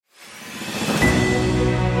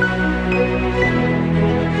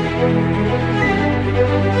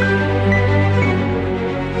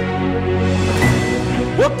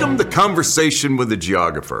Conversation with a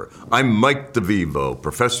Geographer. I'm Mike DeVivo,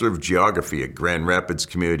 professor of geography at Grand Rapids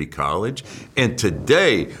Community College, and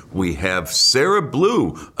today we have Sarah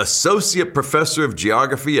Blue, associate professor of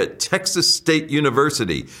geography at Texas State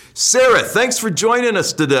University. Sarah, thanks for joining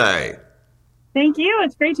us today. Thank you.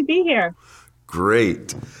 It's great to be here.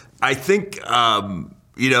 Great. I think, I've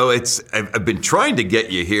been trying to get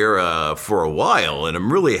you here for a while, and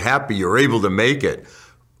I'm really happy you're able to make it.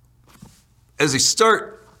 As I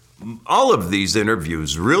start all of these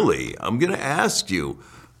interviews, really, I'm going to ask you,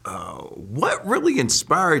 what really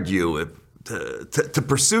inspired you to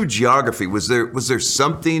pursue geography? Was there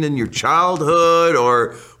something in your childhood,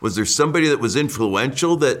 or was there somebody that was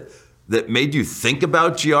influential that made you think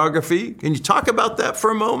about geography? Can you talk about that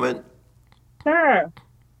for a moment? Sure.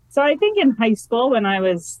 So I think in high school, when I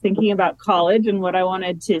was thinking about college and what I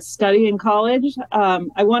wanted to study in college,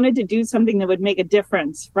 I wanted to do something that would make a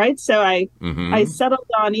difference, right? So I settled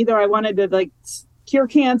on either I wanted to cure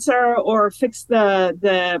cancer or fix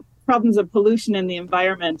the problems of pollution in the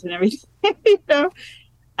environment and everything,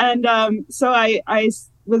 And so I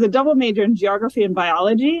was a double major in geography and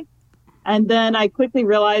biology. And then I quickly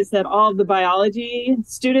realized that all of the biology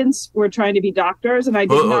students were trying to be doctors, and I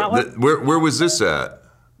did not want. Where was this at?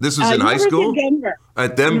 This was in high school? Denver.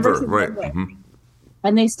 At Denver, right. Mm-hmm.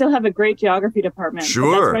 And they still have a great geography department. Sure. So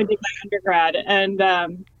that's where I did my undergrad.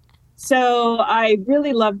 And so I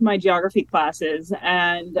really loved my geography classes.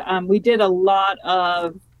 And we did a lot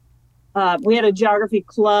of, we had a geography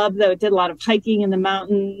club that did a lot of hiking in the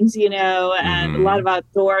mountains, and a lot of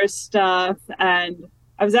outdoor stuff. And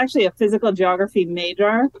I was actually a physical geography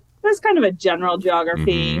major. It was kind of a general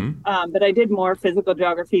geography, but I did more physical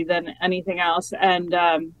geography than anything else. And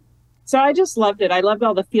so I just loved it. I loved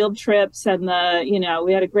all the field trips and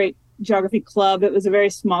we had a great geography club. It was a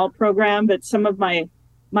very small program, but some of my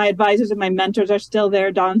advisors and my mentors are still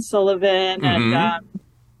there, Don Sullivan, and,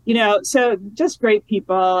 so just great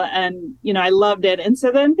people. And, I loved it. And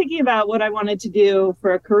so then thinking about what I wanted to do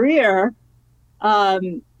for a career,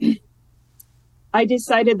 I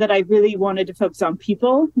decided that I really wanted to focus on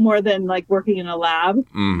people more than working in a lab.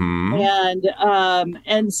 And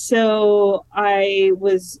so I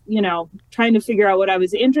was, trying to figure out what I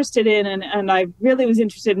was interested in. And I really was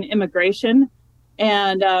interested in immigration.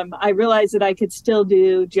 And I realized that I could still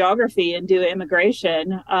do geography and do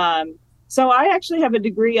immigration. So I actually have a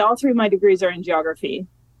degree. All three of my degrees are in geography.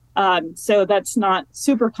 So that's not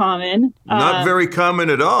super common. Not very common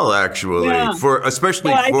at all, actually,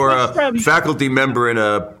 especially for a faculty member in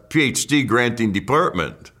a PhD granting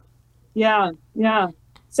department. Yeah.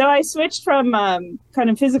 So I switched from kind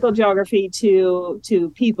of physical geography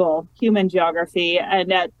to people, human geography.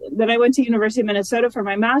 And then I went to University of Minnesota for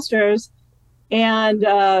my master's. And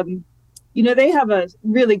they have a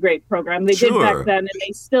really great program. They did back then, and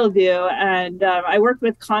they still do. And I worked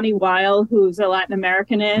with Connie Weil, who's a Latin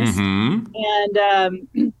Americanist.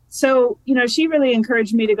 And so, she really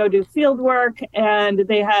encouraged me to go do field work. And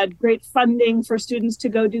they had great funding for students to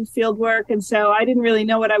go do field work. And so I didn't really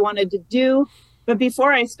know what I wanted to do. But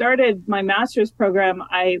before I started my master's program,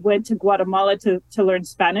 I went to Guatemala to learn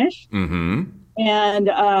Spanish. And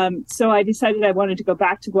so I decided I wanted to go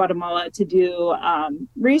back to Guatemala to do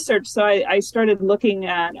research. So I started looking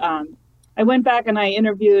at, I went back and I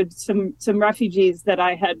interviewed some refugees that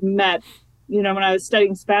I had met, when I was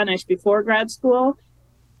studying Spanish before grad school.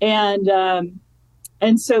 And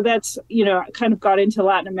so that's, kind of got into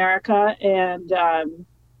Latin America and,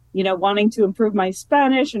 wanting to improve my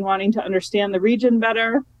Spanish and wanting to understand the region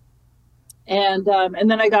better. And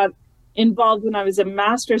then I got involved when I was a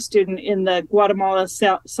master's student in the Guatemala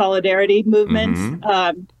Solidarity movement.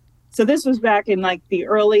 So this was back in the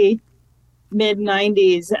early mid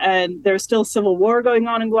 90s, and there was still civil war going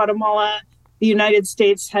on in Guatemala. The United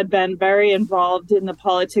States had been very involved in the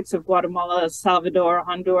politics of Guatemala, Salvador,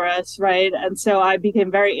 Honduras, right? And so I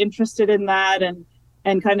became very interested in that and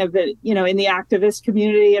kind of, in the activist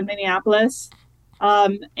community in Minneapolis.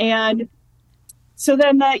 And so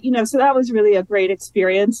then that, so that was really a great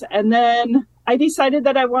experience. And then I decided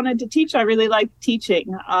that I wanted to teach. I really liked teaching,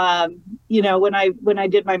 when I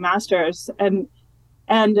did my master's and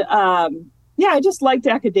I just liked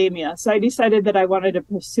academia. So I decided that I wanted to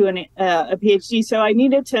pursue a PhD. So I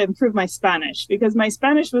needed to improve my Spanish because my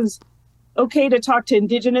Spanish was okay to talk to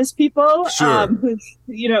indigenous people, who,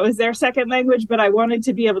 it was their second language, but I wanted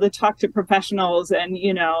to be able to talk to professionals and,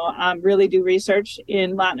 really do research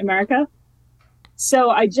in Latin America.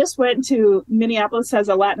 So I just went to Minneapolis has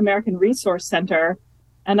a Latin American resource center,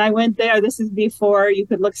 and I went there. This is before you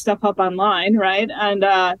could look stuff up online, right? And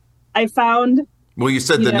I found Well, you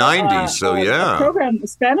said the 90s, so yeah. A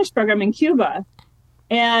Spanish program in Cuba.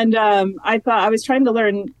 And I thought I was trying to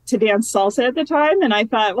learn to dance salsa at the time. And I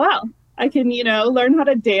thought, wow, I can, learn how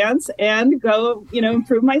to dance and go,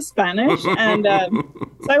 improve my Spanish. And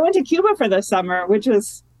so I went to Cuba for the summer, which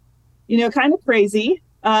was, kind of crazy.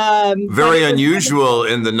 Very unusual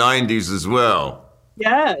in the 90s as well.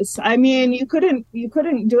 Yes, I mean you couldn't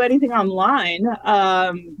do anything online.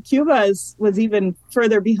 Cuba was even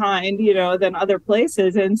further behind, than other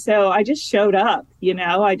places, and so I just showed up.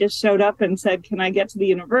 I just showed up and said, "Can I get to the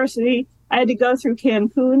university?" I had to go through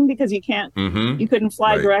Cancun because you couldn't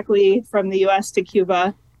fly directly from the U.S. to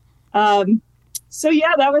Cuba. So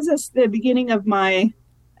yeah, that was the beginning of my,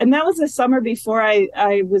 and that was the summer before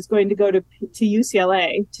I was going to go to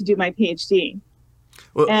UCLA to do my PhD.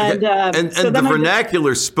 Well, and so the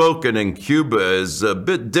vernacular spoken in Cuba is a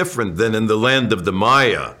bit different than in the land of the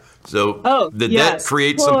Maya. So did that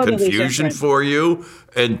create some confusion for you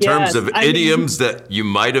in terms of idioms that you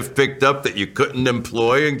might have picked up that you couldn't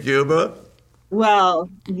employ in Cuba? Well,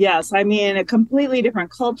 yes. I mean, a completely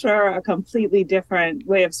different culture, a completely different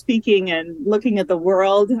way of speaking and looking at the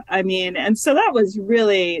world. I mean, and so that was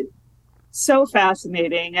really so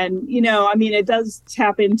fascinating. And, it does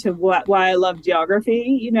tap into why I love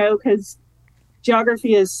geography, because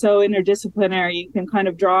geography is so interdisciplinary. You can kind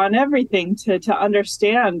of draw on everything to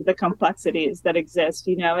understand the complexities that exist,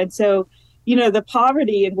 And so, the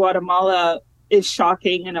poverty in Guatemala is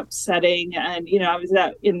shocking and upsetting. And, I was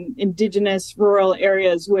in indigenous rural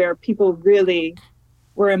areas where people really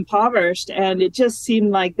were impoverished, and it just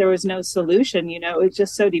seemed like there was no solution. It was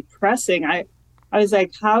just so depressing. I was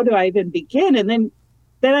like, how do I even begin? And then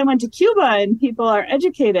I went to Cuba, and people are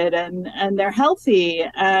educated and they're healthy.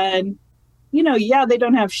 And, they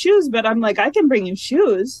don't have shoes, but I'm like, I can bring you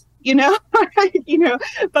shoes, but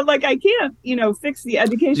like, I can't, fix the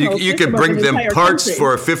educational You can bring them parts country.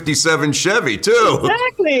 For a 57 Chevy too.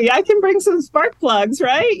 Exactly. I can bring some spark plugs,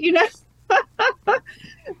 right?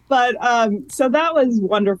 But so that was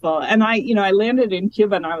wonderful. And I landed in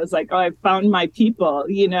Cuba, and I was like, oh, I found my people,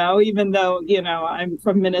 even though, I'm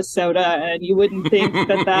from Minnesota, and you wouldn't think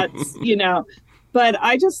that's, but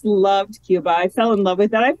I just loved Cuba. I fell in love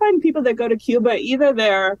with it. I find people that go to Cuba,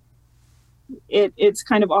 either it's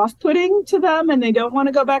kind of off-putting to them and they don't want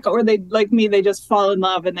to go back, or they, like me, they just fall in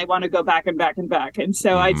love and they want to go back and back and back. And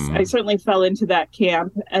so I certainly fell into that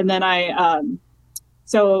camp. And then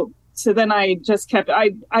so then I just kept,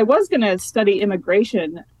 I was going to study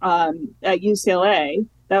immigration at UCLA.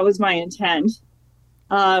 That was my intent.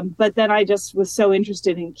 But then I just was so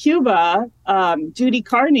interested in Cuba. Judy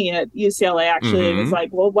Carney at UCLA actually was like,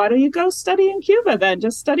 well, why don't you go study in Cuba then?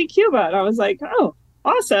 Just study Cuba. And I was like, oh,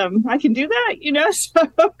 awesome. I can do that,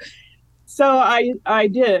 So I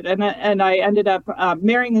did. And I ended up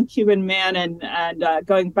marrying a Cuban man and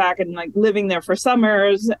going back and like living there for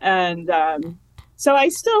summers. And so I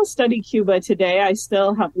still study Cuba today. I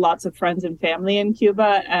still have lots of friends and family in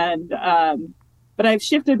Cuba. And but I've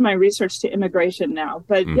shifted my research to immigration now.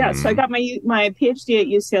 But yeah, so I got my PhD at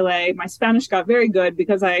UCLA. My Spanish got very good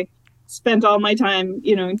because I spent all my time,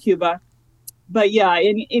 in Cuba. But yeah,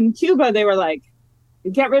 in Cuba, they were like,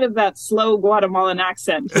 get rid of that slow Guatemalan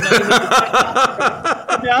accent. So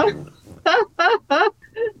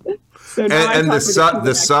and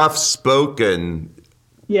the soft-spoken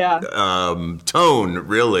tone,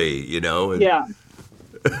 really,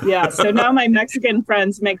 Yeah. So now my Mexican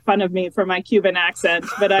friends make fun of me for my Cuban accent,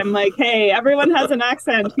 but I'm like, hey, everyone has an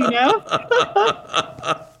accent,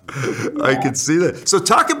 I can see that. So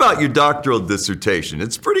talk about your doctoral dissertation.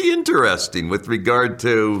 It's pretty interesting with regard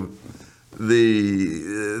to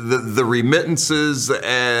the remittances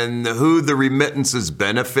and who the remittances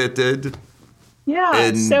benefited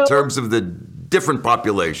in terms of the different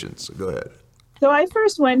populations. Go ahead. So I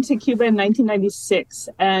first went to Cuba in 1996,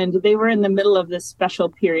 and they were in the middle of this special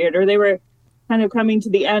period, or they were kind of coming to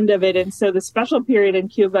the end of it. And so the special period in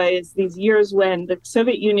Cuba is these years when the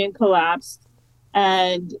Soviet Union collapsed.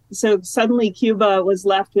 And so suddenly Cuba was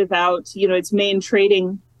left without, its main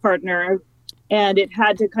trading partner, and it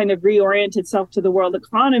had to kind of reorient itself to the world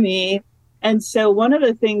economy. And so one of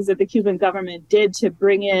the things that the Cuban government did to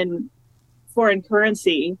bring in foreign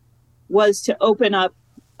currency was to open up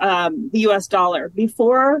the U.S. dollar.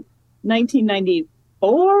 Before 1994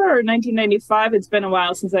 or 1995, it's been a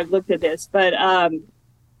while since I've looked at this, but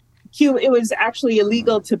Cuba, it was actually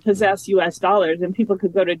illegal to possess U.S. dollars, and people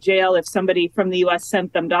could go to jail if somebody from the U.S.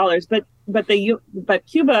 sent them dollars. But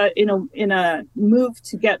Cuba, in a move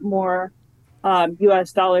to get more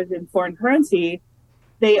U.S. dollars in foreign currency,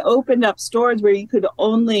 they opened up stores where you could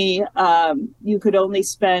only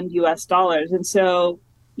spend U.S. dollars, and so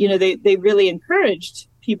they really encouraged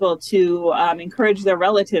people to encourage their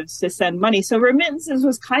relatives to send money. So remittances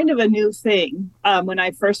was kind of a new thing when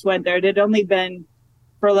I first went there. It had only been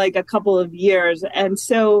for like a couple of years. And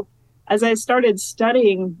so as I started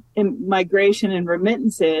studying migration and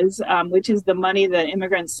remittances, which is the money that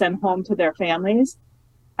immigrants send home to their families,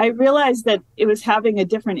 I realized that it was having a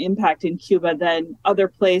different impact in Cuba than other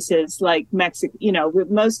places like Mexico.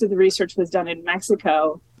 Most of the research was done in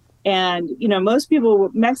Mexico. And,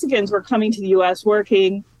 Mexicans were coming to the U.S.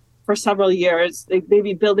 working for several years. They'd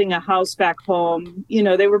be building a house back home.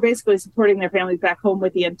 They were basically supporting their families back home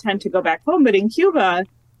with the intent to go back home. But in Cuba,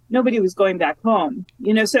 nobody was going back home.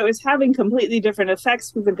 So it was having completely different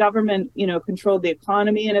effects because the government, controlled the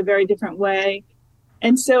economy in a very different way.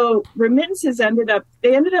 And so remittances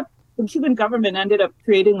the Cuban government ended up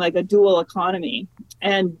creating like a dual economy.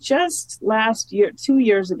 And just last year, 2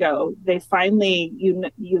 years ago, they finally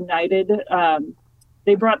united.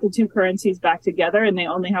 They brought the two currencies back together, and they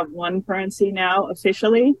only have one currency now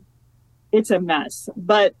officially. It's a mess.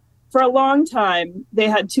 But for a long time, they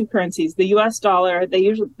had two currencies. The U.S. dollar.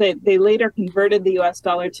 They later converted the U.S.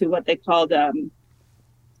 dollar to what they called. It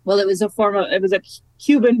was a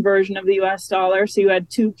Cuban version of the U.S. dollar. So you had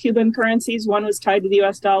two Cuban currencies. One was tied to the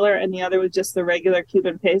U.S. dollar, and the other was just the regular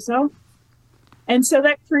Cuban peso. And so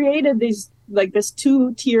that created this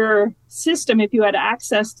two-tier system. If you had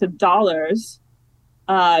access to dollars,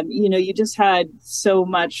 you just had so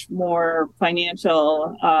much more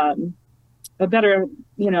financial, a better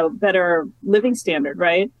living standard,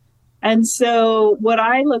 right? And so what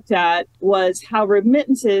I looked at was how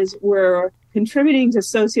remittances were contributing to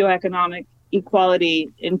socioeconomic equality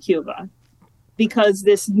in Cuba, because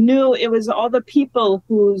it was all the people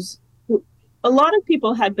a lot of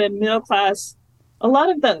people had been middle class. A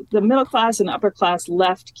lot of the middle class and upper class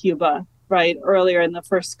left Cuba, right, earlier in the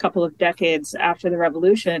first couple of decades after the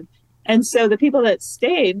revolution. And so there were people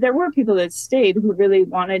that stayed who really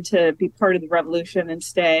wanted to be part of the revolution and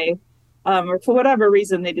stay, or for whatever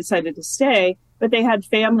reason they decided to stay, but they had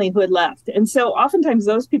family who had left. And so oftentimes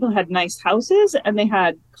those people had nice houses and they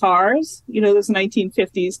had cars, those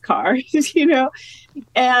 1950s cars,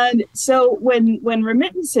 And so when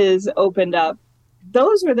remittances opened up,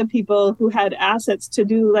 those were the people who had assets to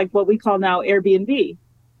do like what we call now Airbnb,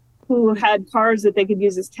 who had cars that they could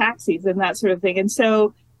use as taxis and that sort of thing. And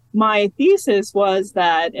so my thesis was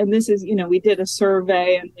that, and this is, we did a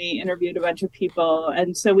survey and we interviewed a bunch of people.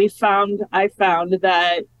 And so I found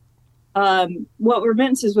that what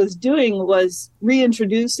remittances was doing was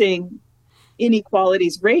reintroducing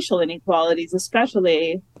inequalities, racial inequalities,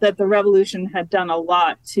 especially, that the revolution had done a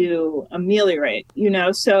lot to ameliorate,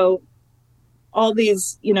 so all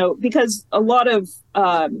these, because a lot of,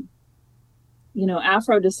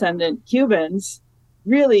 Afro-descendant Cubans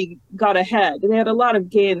really got ahead. They had a lot of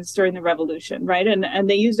gains during the revolution, right? And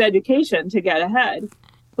they used education to get ahead.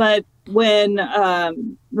 But when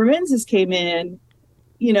remittances came in,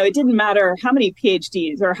 it didn't matter how many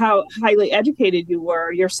PhDs or how highly educated you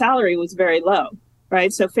were, your salary was very low,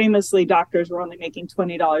 right? So famously, doctors were only making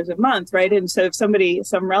 $20 a month, right? And so if some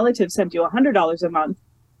relative sent you $100 a month,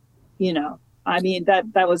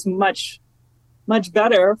 that was much, much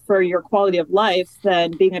better for your quality of life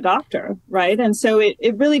than being a doctor, right? And so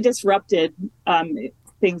it really disrupted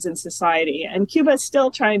things in society. And Cuba is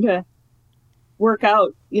still trying to work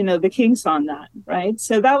out, the kinks on that, right?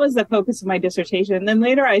 So that was the focus of my dissertation. And then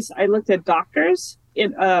later I looked at doctors,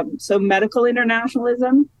 so medical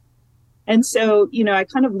internationalism. And so, I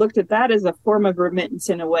kind of looked at that as a form of remittance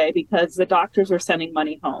in a way, because the doctors were sending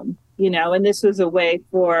money home, and this was a way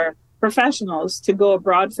for professionals to go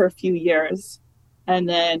abroad for a few years and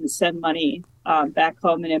then send money back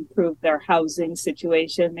home and improve their housing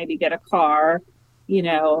situation, maybe get a car, be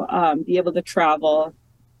able to travel,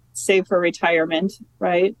 save for retirement,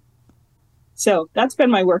 right? So that's been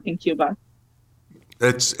my work in Cuba.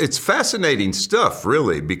 It's fascinating stuff,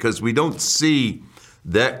 really, because we don't see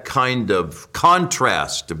that kind of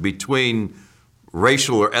contrast between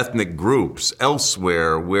racial or ethnic groups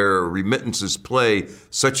elsewhere where remittances play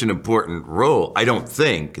such an important role. I don't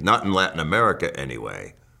think, not in Latin America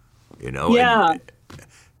anyway. Yeah.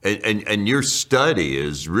 And your study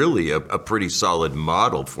is really a pretty solid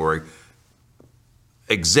model for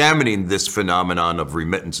examining this phenomenon of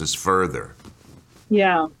remittances further.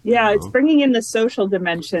 Yeah. It's bringing in the social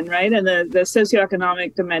dimension, right? And the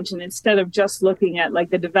socioeconomic dimension, instead of just looking at like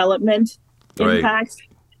the development impacts.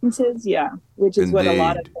 Yeah, which is what a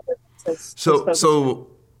lot of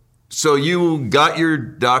So you got your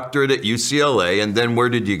doctorate at UCLA, and then where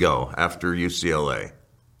did you go after UCLA?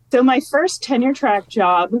 So my first tenure track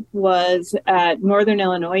job was at Northern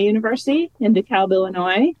Illinois University in DeKalb,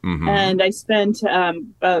 Illinois. Mm-hmm. And I spent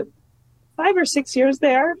about 5 or 6 years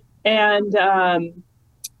there. And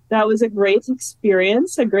that was a great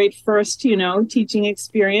experience, a great first, teaching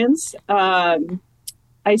experience.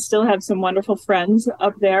 I still have some wonderful friends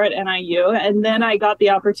up there at NIU. And then I got the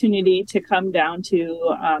opportunity to come down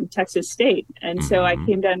to Texas State. And so I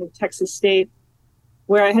came down to Texas State,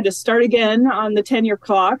 where I had to start again on the tenure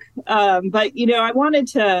clock. But,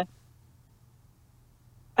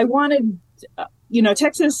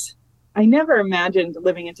 Texas, I never imagined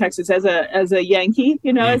living in Texas as a Yankee,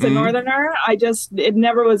 as a Northerner. It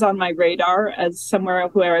never was on my radar as somewhere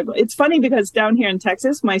where it's funny because down here in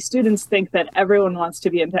Texas, my students think that everyone wants to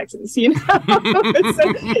be in Texas, It's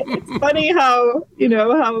funny how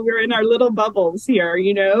we're in our little bubbles here,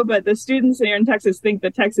 but the students here in Texas think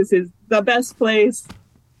that Texas is the best place.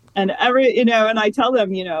 And and I tell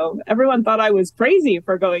them, everyone thought I was crazy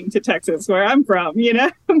for going to Texas, where I'm from,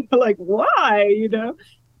 like, why,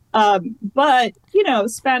 but,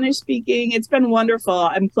 Spanish speaking, it's been wonderful.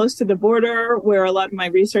 I'm close to the border where a lot of my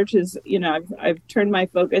research is, I've turned my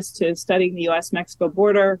focus to studying the U.S.-Mexico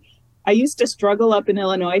border. I used to struggle up in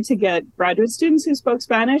Illinois to get graduate students who spoke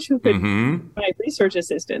Spanish who could be my research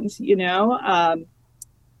assistants,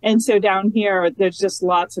 and so down here, there's just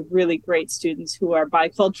lots of really great students who are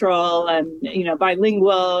bicultural and,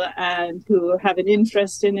 bilingual and who have an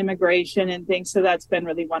interest in immigration and things. So that's been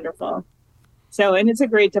really wonderful. So, and it's a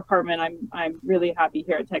great department. I'm really happy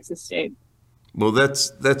here at Texas State. Well,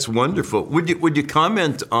 that's wonderful. Would you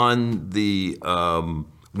comment on the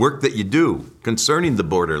work that you do concerning the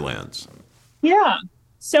borderlands? Yeah.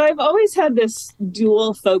 So I've always had this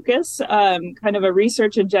dual focus, kind of a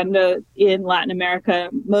research agenda in Latin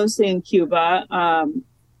America, mostly in Cuba.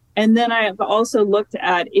 And then I have also looked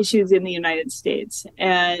at issues in the United States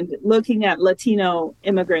and looking at Latino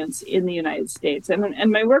immigrants in the United States.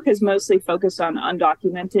 And my work is mostly focused on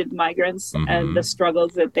undocumented migrants and the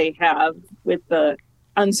struggles that they have with the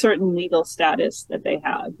uncertain legal status that they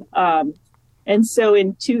have. And so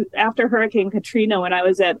after Hurricane Katrina, when I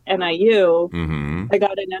was at NIU, I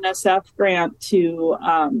got an NSF grant to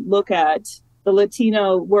look at the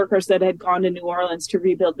Latino workers that had gone to New Orleans to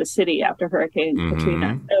rebuild the city after Hurricane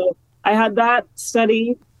Katrina. So I had that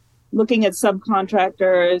study looking at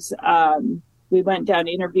subcontractors. We went down,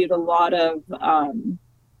 interviewed a lot of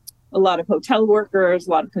hotel workers,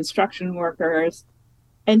 a lot of construction workers.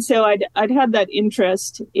 And so I'd had that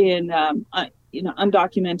interest in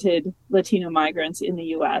undocumented Latino migrants in the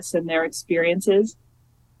U.S. and their experiences.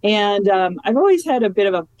 And I've always had a bit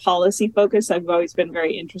of a policy focus. I've always been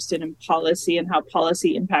very interested in policy and how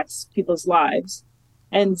policy impacts people's lives.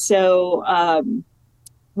 And so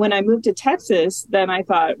when I moved to Texas, then I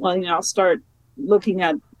thought, well, I'll start looking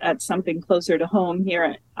at something closer to home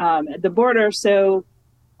here at the border. So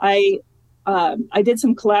I did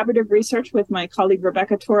some collaborative research with my colleague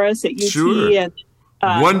Rebecca Torres at UT. Sure.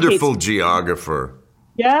 And wonderful geographer.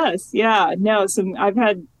 Yes, yeah. No, I've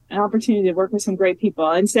had an opportunity to work with some great people.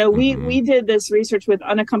 And so we did this research with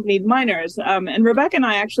unaccompanied minors. And Rebecca and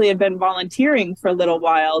I actually had been volunteering for a little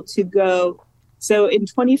while to go. So in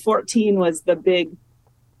 2014 was the big,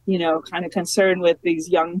 kind of concern with these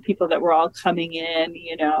young people that were all coming in,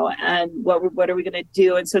 and what are we going to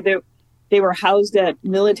do? And so they were housed at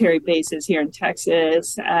military bases here in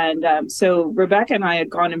Texas. And so Rebecca and I had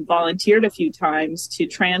gone and volunteered a few times to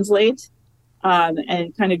translate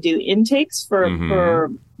and kind of do intakes for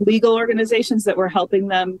legal organizations that were helping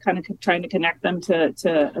them, kind of trying to connect them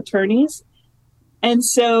to attorneys. And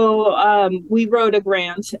so we wrote a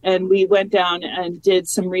grant and we went down and did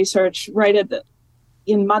some research right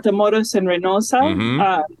in Matamoros and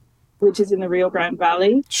Reynosa, which is in the Rio Grande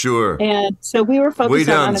Valley. Sure. And so we were focused way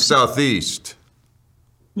down southeast.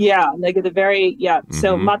 Yeah, like at the very,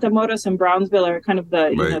 So Matamoros and Brownsville are kind of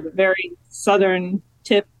the very southern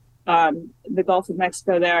tip, the Gulf of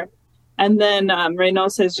Mexico there. And then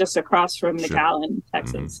Reynosa is just across from McAllen,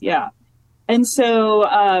 Texas. Yeah. And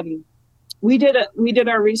so we did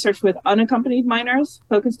our research with unaccompanied minors,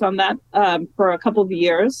 focused on that for a couple of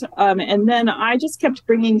years. And then I just kept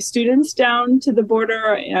bringing students down to the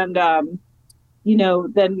border and,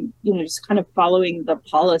 just kind of following the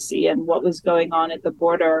policy and what was going on at the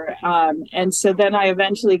border. And so then I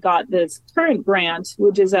eventually got this current grant,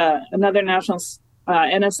 which is another national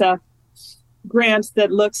NSF grant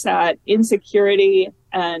that looks at insecurity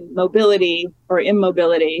and mobility or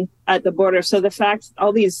immobility at the border. So the fact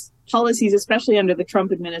all these policies, especially under the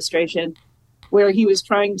Trump administration, where he was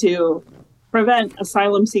trying to prevent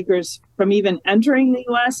asylum seekers from even entering the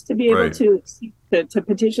U.S. to be able to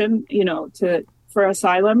petition, for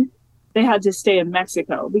asylum, they had to stay in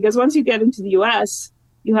Mexico, because once you get into the US,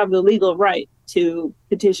 you have the legal right to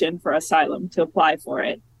petition for asylum, to apply for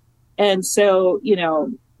it. And so,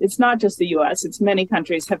 it's not just the US, it's many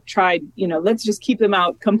countries have tried, let's just keep them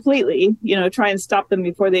out completely, try and stop them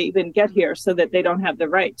before they even get here so that they don't have the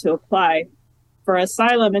right to apply for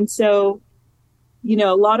asylum. And so,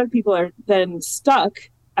 a lot of people are then stuck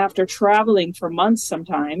after traveling for months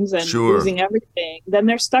sometimes and losing everything. Then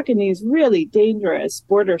they're stuck in these really dangerous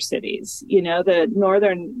border cities. The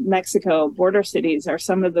northern Mexico border cities are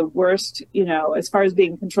some of the worst, as far as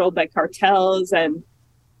being controlled by cartels, and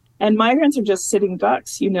migrants are just sitting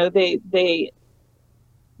ducks.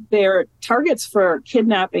 They're targets for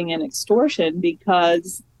kidnapping and extortion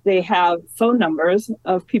because they have phone numbers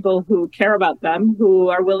of people who care about them, who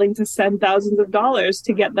are willing to send thousands of dollars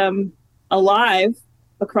to get them alive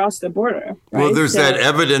across the border. Right? Well, there's that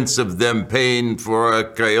evidence of them paying for a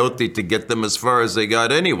coyote to get them as far as they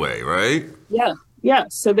got anyway, right? Yeah.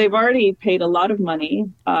 So they've already paid a lot of money,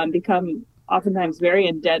 become oftentimes very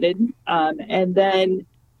indebted, and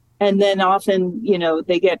then often,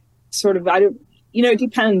 they get sort of, it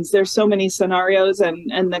depends. There's so many scenarios,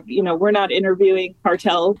 and we're not interviewing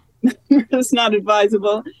cartel. It's not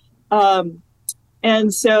advisable.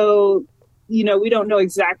 And so, we don't know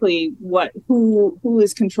exactly who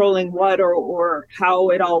is controlling what or how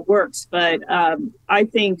it all works. But I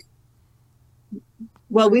think,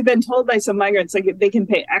 we've been told by some migrants, like, they can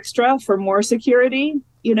pay extra for more security,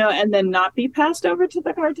 and then not be passed over to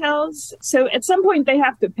the cartels. So at some point they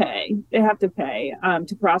have to pay.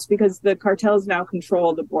 To cross, because the cartels now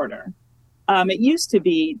control the border. It used to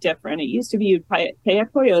be different. It used to be you'd pay a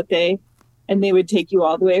coyote and they would take you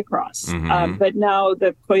all the way across. Mm-hmm. But now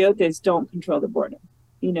the coyotes don't control the border.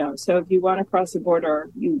 So if you want to cross the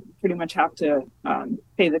border, you pretty much have to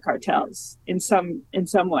pay the cartels in some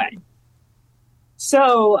way.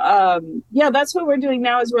 So that's what we're doing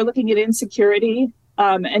now, is we're looking at insecurity.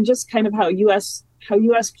 And just kind of how U.S.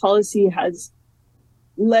 policy has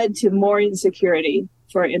led to more insecurity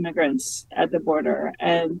for immigrants at the border,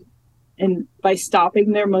 and by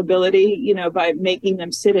stopping their mobility, by making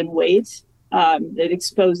them sit and wait,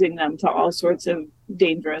 exposing them to all sorts of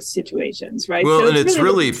dangerous situations, right? Well, so and it's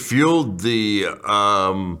really fueled the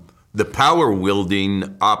power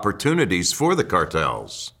wielding opportunities for the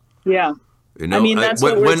cartels. Yeah, that's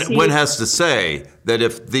what we're seeing. One has to say that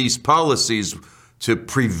if these policies to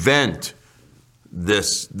prevent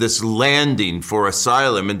this landing for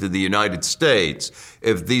asylum into the United States,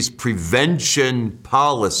 if these prevention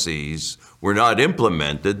policies were not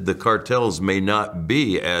implemented, the cartels may not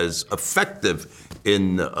be as effective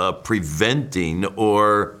in preventing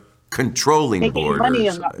or controlling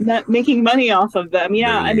borders. Making money off of them.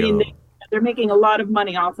 Yeah, they're making a lot of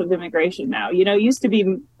money off of immigration now. It used to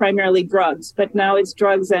be primarily drugs, but now it's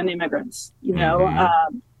drugs and immigrants.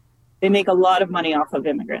 They make a lot of money off of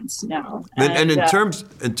immigrants now. And in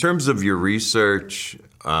terms of your research,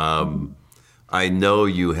 I know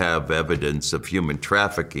you have evidence of human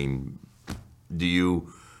trafficking. Do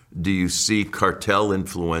you see cartel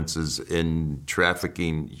influences in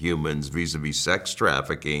trafficking humans vis-a-vis sex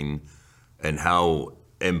trafficking, and how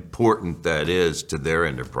important that is to their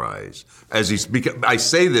enterprise? As you speak, I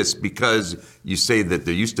say this because you say that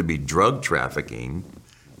there used to be drug trafficking.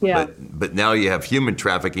 Yeah. But now you have human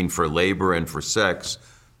trafficking for labor and for sex.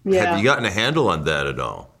 Yeah. Have you gotten a handle on that at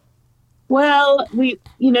all? Well,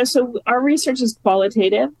 so our research is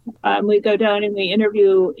qualitative. We go down and we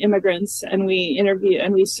interview immigrants, and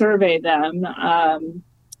we survey them.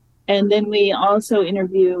 And then we also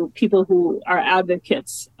interview people who are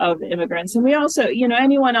advocates of immigrants. And we also,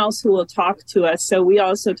 anyone else who will talk to us. So we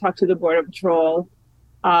also talk to the Border Patrol.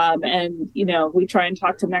 And we try and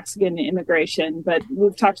talk to Mexican immigration, but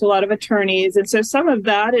we've talked to a lot of attorneys, and so some of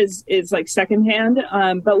that is like secondhand.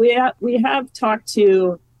 But we have talked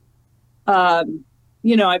to,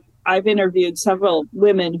 I've interviewed several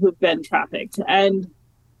women who've been trafficked, and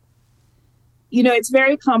it's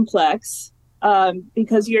very complex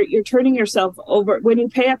because you're turning yourself over when you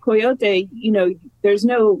pay a coyote. There's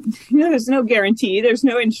no guarantee, there's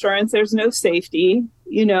no insurance, there's no safety,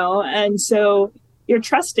 and so you're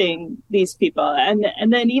trusting these people.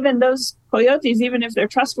 And then even those coyotes, even if they're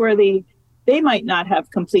trustworthy, they might not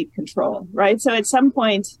have complete control, right? So at some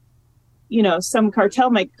point, some cartel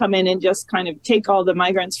might come in and just kind of take all the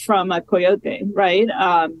migrants from a coyote, right?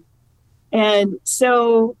 And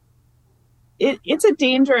so it's a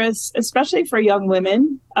dangerous, especially for young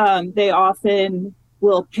women. They often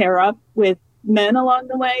will pair up with men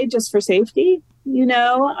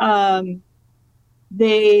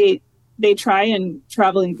they try and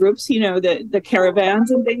travel in groups, the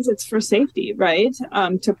caravans and things. It's for safety, right?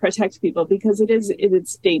 To protect people, because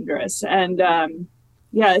it's dangerous. And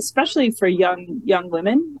especially for young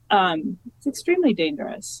women, it's extremely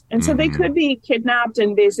dangerous. And so they could be kidnapped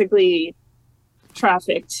and basically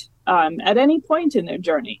trafficked at any point in their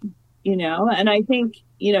journey, and I think,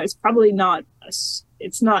 it's probably not,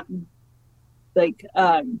 it's not like,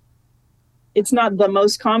 it's not the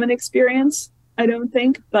most common experience, I don't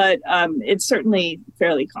think, but it's certainly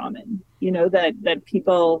fairly common, that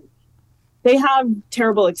people, they have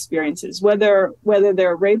terrible experiences, whether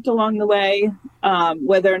they're raped along the way,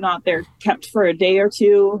 whether or not they're kept for a day or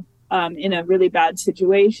two in a really bad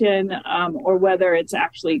situation, or whether it's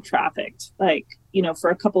actually trafficked, like, for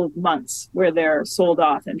a couple of months, where they're sold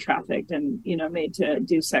off and trafficked and, made to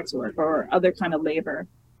do sex work or other kind of labor.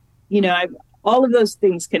 All of those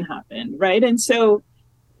things can happen, right? And so,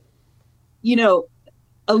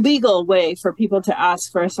 a legal way for people to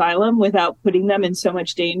ask for asylum without putting them in so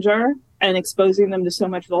much danger and exposing them to so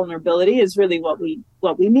much vulnerability is really what we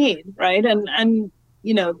need, right? And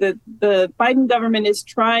the Biden government is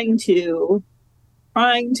trying to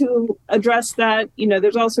address that.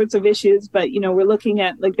 There's all sorts of issues, but we're looking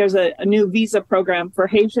at, like, there's a new visa program for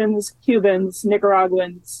Haitians, Cubans,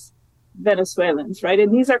 Nicaraguans, Venezuelans, right?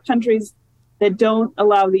 And these are countries that don't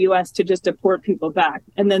allow the U.S. to just deport people back.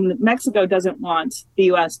 And then Mexico doesn't want the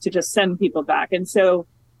U.S. to just send people back. And so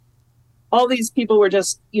all these people were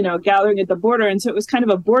just, gathering at the border. And so it was kind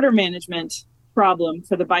of a border management problem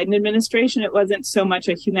for the Biden administration. It wasn't so much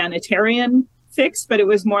a humanitarian fix, but it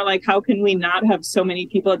was more like, how can we not have so many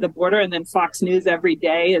people at the border? And then Fox News every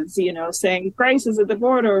day is, saying crisis at the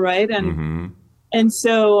border, right? And and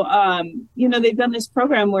so, they've done this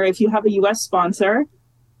program where if you have a U.S. sponsor,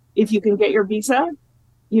 if you can get your visa,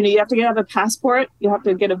 you have to have a passport, you have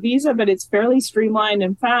to get a visa, but it's fairly streamlined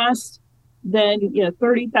and fast. Then,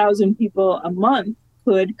 30,000 people a month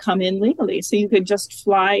could come in legally. So you could just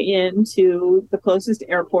fly into the closest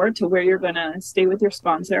airport to where you're going to stay with your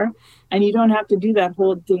sponsor. And you don't have to do that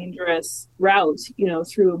whole dangerous route,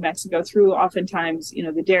 through Mexico, through oftentimes,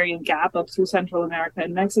 the Darien Gap up through Central America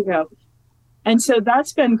and Mexico. And so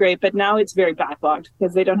that's been great. But now it's very backlogged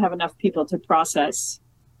because they don't have enough people to process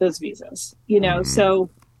those visas, so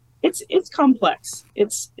it's complex.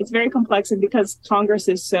 It's very complex. And because Congress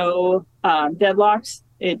is so deadlocked,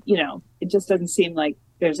 it just doesn't seem like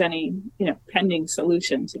there's any, pending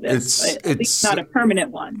solution to this. At least not a permanent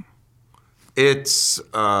one. It's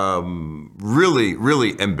really,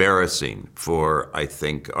 really embarrassing for, I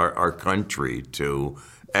think, our country to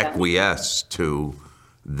acquiesce to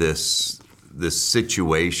this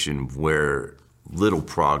situation where little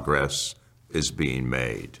progress is being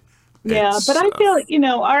made. Yeah, but I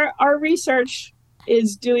feel, our research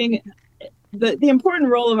is doing the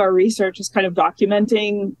important role of our research is kind of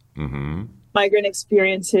documenting migrant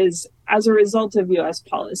experiences as a result of U.S.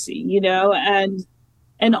 policy,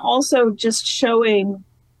 and also just showing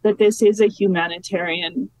that this is a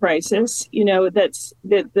humanitarian crisis,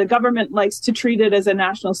 that the government likes to treat it as a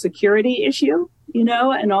national security issue,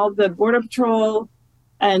 and all the Border Patrol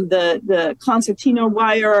and the concertina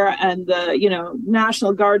wire and the,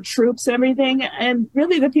 National Guard troops and everything. And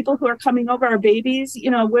really the people who are coming over are babies,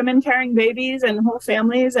 women carrying babies and whole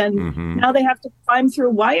families. And now they have to climb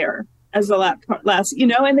through wire as the last,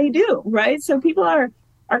 and they do, right? So people are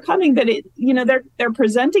coming, but they're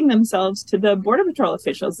presenting themselves to the Border Patrol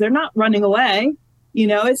officials. They're not running away.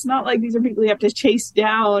 It's not like these are people you have to chase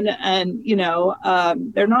down and,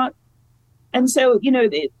 they're not. And so,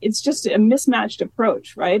 it's just a mismatched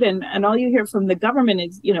approach, right? And all you hear from the government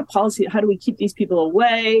is, policy. How do we keep these people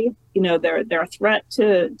away? They're a threat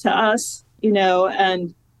to us,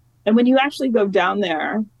 and when you actually go down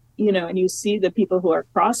there, and you see the people who are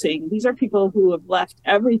crossing, these are people who have left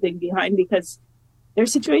everything behind because their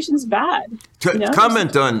situation's bad.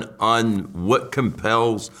 Comment on what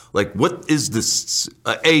compels, like, what is this,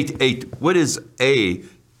 what is a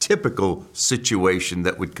typical situation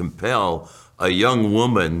that would compel a young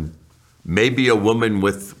woman, maybe a woman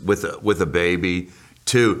with a baby,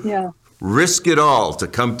 to risk it all to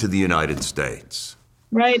come to the United States?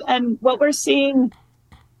 Right. And what we're seeing,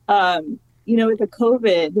 with the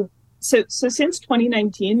COVID, so since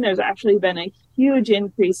 2019, there's actually been a huge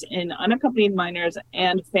increase in unaccompanied minors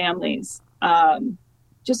and families.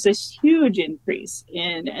 Just a huge increase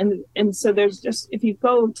and so there's just, if you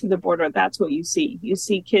go to the border, that's what you see. You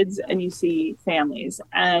see kids and you see families.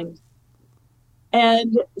 And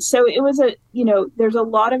so it was there's a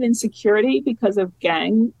lot of insecurity because of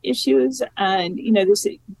gang issues. And,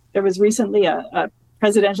 there was recently a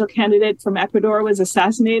presidential candidate from Ecuador was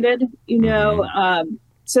assassinated,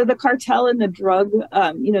 So the cartel and the drug,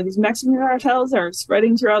 these Mexican cartels are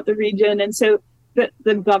spreading throughout the region. And so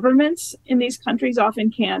the governments in these countries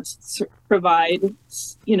often can't provide,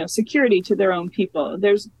 security to their own people.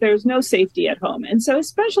 There's no safety at home. And so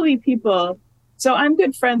especially people, so I'm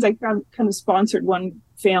good friends. I kind of sponsored one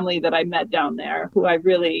family that I met down there who I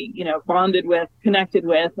really, bonded with, connected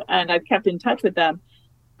with, and I've kept in touch with them.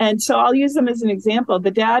 And so I'll use them as an example.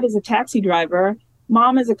 The dad is a taxi driver.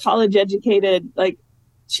 Mom is a college educated,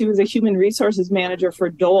 she was a human resources manager for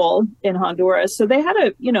Dole in Honduras. So they had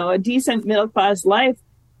a decent middle class life,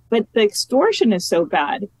 but the extortion is so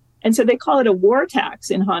bad. And so they call it a war tax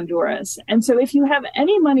in Honduras. And so if you have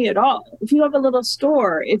any money at all, if you have a little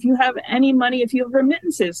store, if you have any money, if you have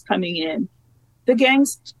remittances coming in, the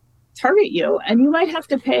gangs target you, and you might have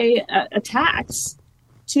to pay a tax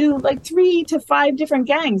to 3 to 5 different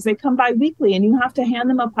gangs. They come by weekly and you have to hand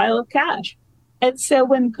them a pile of cash. And so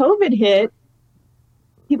when COVID hit,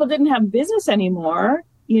 people didn't have business anymore.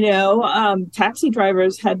 Taxi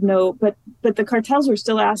drivers had but the cartels were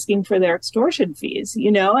still asking for their extortion fees,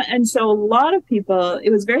 and so a lot of people, it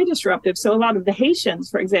was very disruptive. So a lot of the Haitians,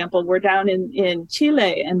 for example, were down in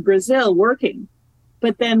Chile and Brazil working.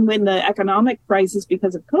 But then when the economic crisis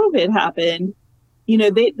because of COVID happened,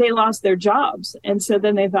 they lost their jobs. And so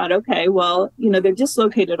then they thought, okay, well, they're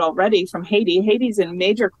dislocated already from Haiti. Haiti's in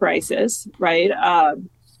major crisis, right?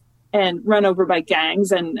 And run over by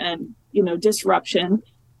gangs and disruption.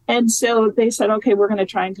 And so they said, okay, we're going to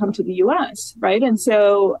try and come to the US, right? And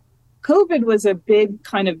so COVID was a big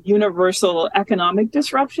kind of universal economic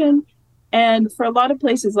disruption. And for a lot of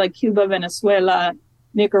places like Cuba, Venezuela,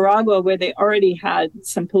 Nicaragua, where they already had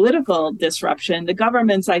some political disruption, the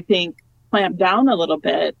governments, I think, clamped down a little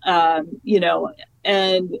bit, and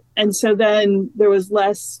so then there was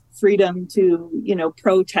less freedom to,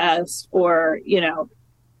 protest or,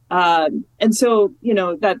 and so,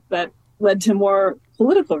 that led to more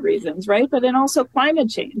political reasons, right? But then also climate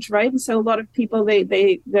change, right? And so a lot of people,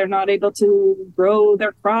 they're not able to grow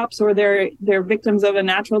their crops, or they're victims of a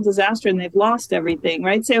natural disaster and they've lost everything,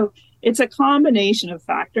 right? So it's a combination of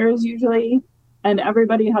factors usually, and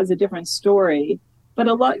everybody has a different story. But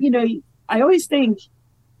a lot, I always think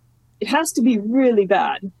it has to be really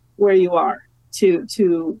bad where you are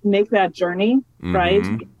to make that journey, mm-hmm. right?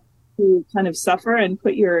 To kind of suffer and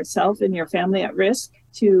put yourself and your family at risk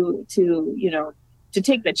to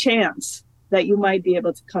take the chance that you might be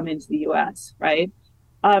able to come into the US, right?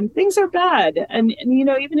 Things are bad. And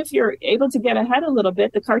even if you're able to get ahead a little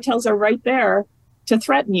bit, the cartels are right there to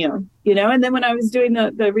threaten you, And then when I was doing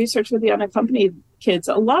the research with the unaccompanied kids,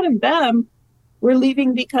 a lot of them were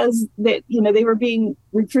leaving because they were being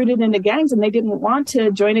recruited into gangs and they didn't want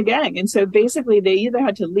to join a gang. And so basically they either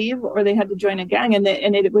had to leave or they had to join a gang, and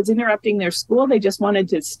it was interrupting their school. They just wanted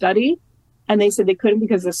to study. And they said they couldn't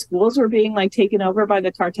because the schools were being taken over by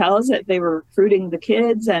the cartels, that they were recruiting the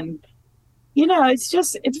kids. And,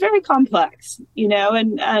 it's very complex,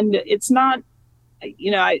 and it's not,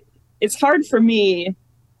 it's hard for me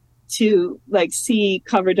to see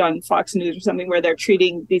coverage on Fox News or something where they're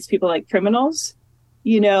treating these people like criminals,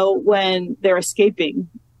 when they're escaping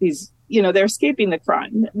they're escaping the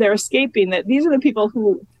crime. They're escaping that. These are the people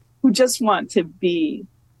who just want to be,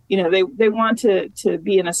 they want to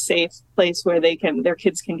be in a safe place where their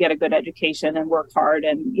kids can get a good education and work hard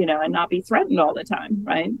and, and not be threatened all the time.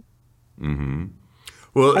 Right. Mm-hmm.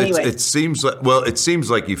 Well, anyway. It seems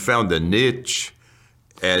like you found a niche.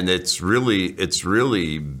 And it's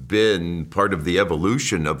really been part of the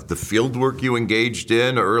evolution of the fieldwork you engaged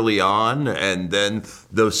in early on, and then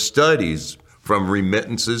those studies from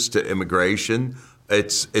remittances to immigration.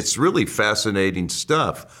 It's really fascinating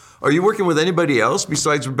stuff. Are you working with anybody else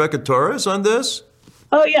besides Rebecca Torres on this?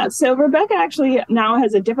 Oh, yeah. So Rebecca actually now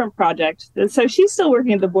has a different project. So she's still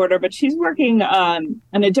working at the border, but she's working on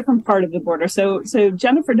a different part of the border. So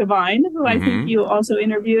Jennifer Devine, who I think you also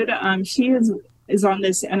interviewed, she is on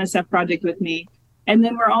this NSF project with me. And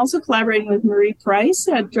then we're also collaborating with Marie Price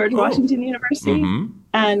at George Washington University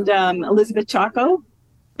and Elizabeth Chaco.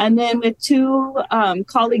 And then with two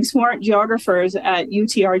colleagues who aren't geographers at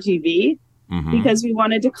UTRGV, because we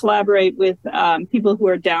wanted to collaborate with people who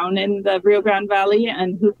are down in the Rio Grande Valley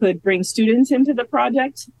and who could bring students into the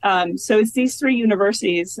project. So it's these three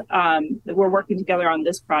universities that we're working together on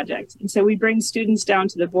this project. And so we bring students down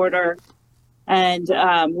to the border, and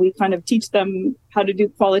we kind of teach them how to do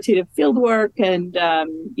qualitative field work. And,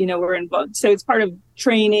 we're involved. So it's part of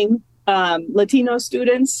training Latino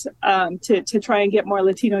students to try and get more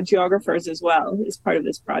Latino geographers as well as part of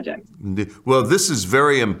this project. Well, this is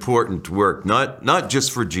very important work, not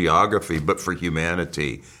just for geography, but for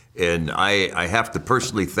humanity. And I have to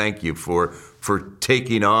personally thank you for for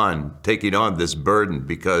taking on this burden,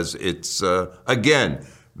 because it's again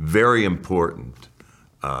very important.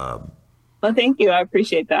 Well, thank you. I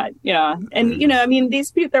appreciate that. Yeah. And, I mean, these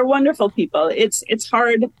people, they're wonderful people. It's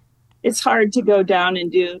hard to go down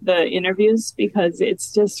and do the interviews because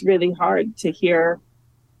it's just really hard to hear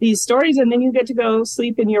these stories. And then you get to go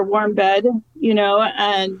sleep in your warm bed,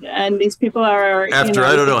 and these people are... After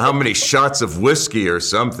I don't know how many shots of whiskey or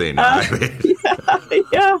something.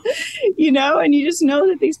 Yeah. And you just know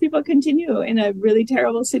that these people continue in a really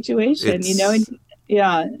terrible situation,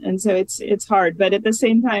 Yeah, and so it's hard, but at the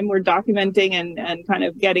same time, we're documenting and kind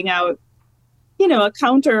of getting out, a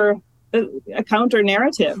counter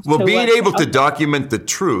narrative. Well, being able to document the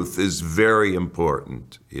truth is very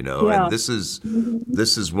important, and this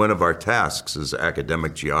is one of our tasks as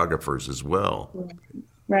academic geographers as well.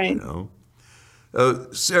 Right.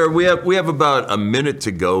 Sarah, we have about a minute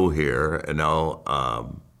to go here, and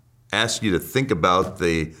I'll ask you to think about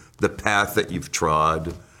the path that you've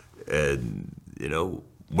trod, and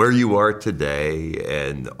where you are today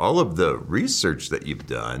and all of the research that you've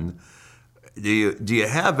done. Do you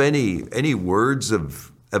have any words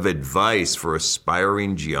of advice for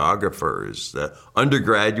aspiring geographers,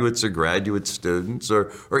 undergraduates or graduate students,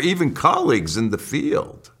 or even colleagues in the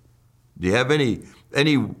field? Do you have any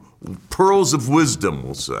pearls of wisdom,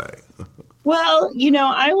 we'll say? Well,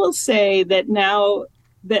 I will say that now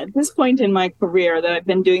that at this point in my career that I've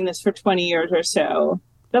been doing this for 20 years or so,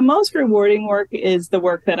 the most rewarding work is the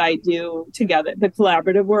work that I do together, the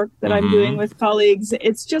collaborative work that I'm doing with colleagues.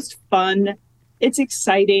 It's just fun. It's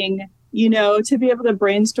exciting, to be able to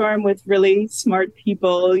brainstorm with really smart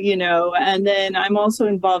people, and then I'm also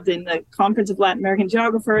involved in the Conference of Latin American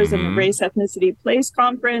Geographers and the Race, Ethnicity, Place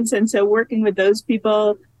Conference. And so working with those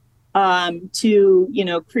people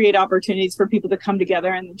to, create opportunities for people to come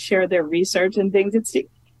together and share their research and things. It's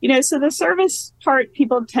so the service part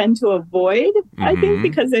people tend to avoid, I think,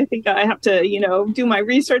 because they think I have to, do my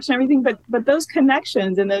research and everything. But those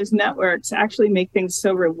connections and those networks actually make things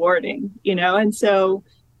so rewarding, And so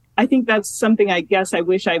I think that's something I guess I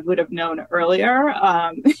wish I would have known earlier.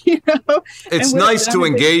 It's nice to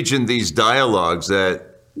engage in these dialogues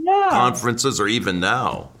at conferences or even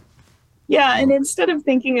now. Yeah, and instead of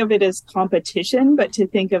thinking of it as competition, but to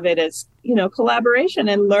think of it as, collaboration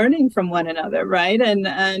and learning from one another, right? And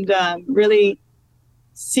really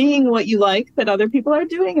seeing what you like that other people are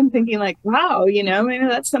doing and thinking like, wow, maybe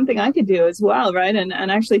that's something I could do as well, right? And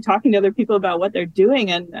actually talking to other people about what they're doing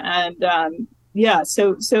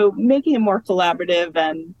so making it more collaborative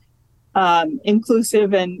and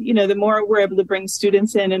inclusive, and the more we're able to bring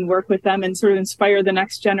students in and work with them and sort of inspire the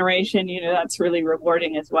next generation, that's really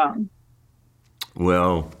rewarding as well.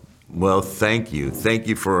 Well, thank you. Thank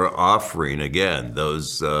you for offering, again,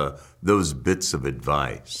 those bits of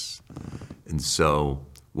advice. And so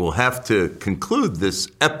we'll have to conclude this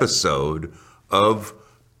episode of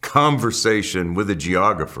Conversation with a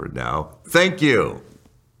Geographer now. Thank you.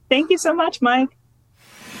 Thank you so much, Mike.